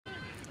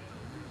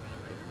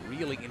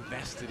really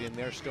invested in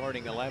their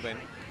starting 11.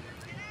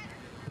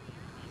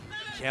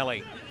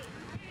 Kelly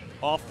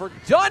off for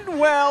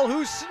Dunwell,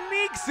 who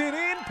sneaks it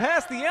in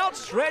past the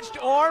outstretched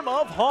arm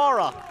of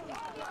Hara.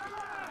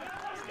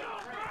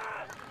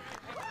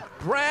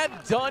 Brad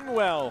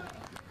Dunwell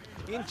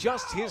in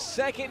just his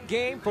second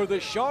game for the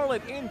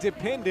Charlotte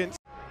Independents.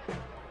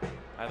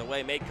 By the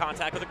way, made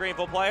contact with the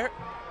Greenville player.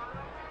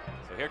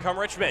 So here come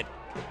Richmond.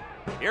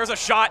 Here's a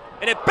shot,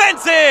 and it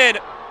bends in!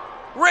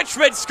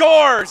 Richmond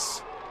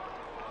scores!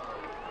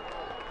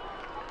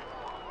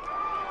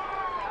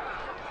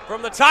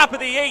 From the top of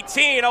the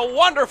 18, a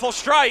wonderful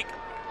strike.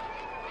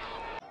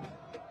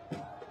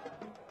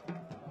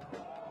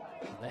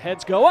 The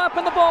heads go up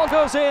and the ball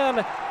goes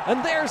in.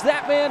 And there's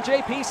that man,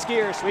 JP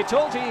Skeers. We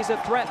told you he's a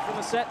threat from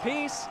the set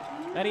piece,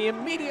 and he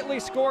immediately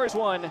scores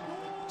one.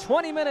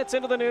 20 minutes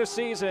into the new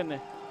season.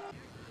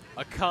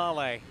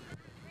 Akale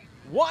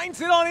winds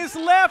it on his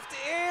left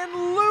and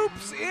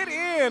loops it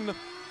in.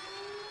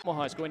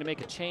 Omaha is going to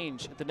make a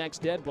change at the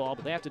next dead ball,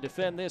 but they have to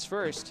defend this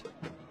first.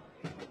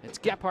 It's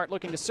Gephardt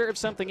looking to serve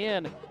something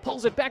in,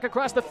 pulls it back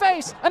across the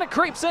face, and it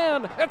creeps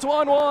in. It's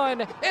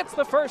 1-1. It's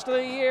the first of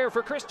the year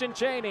for Christian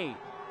Cheney.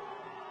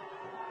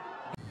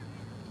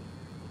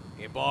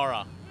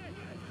 Ibarra.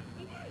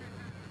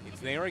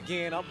 It's there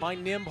again, up by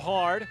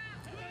Nimhard.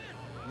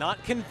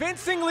 Not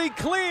convincingly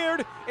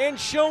cleared, and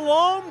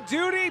Shalom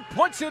Duty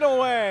puts it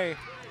away.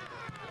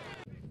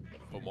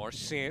 Omar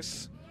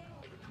Sis.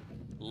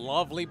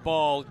 Lovely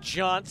ball.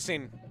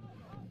 Johnson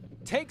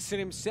takes it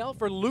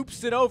himself or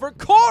loops it over.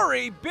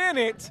 Corey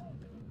Bennett.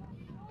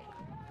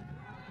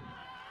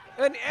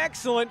 An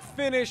excellent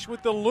finish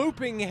with the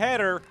looping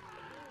header.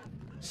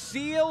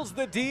 Seals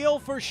the deal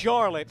for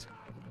Charlotte.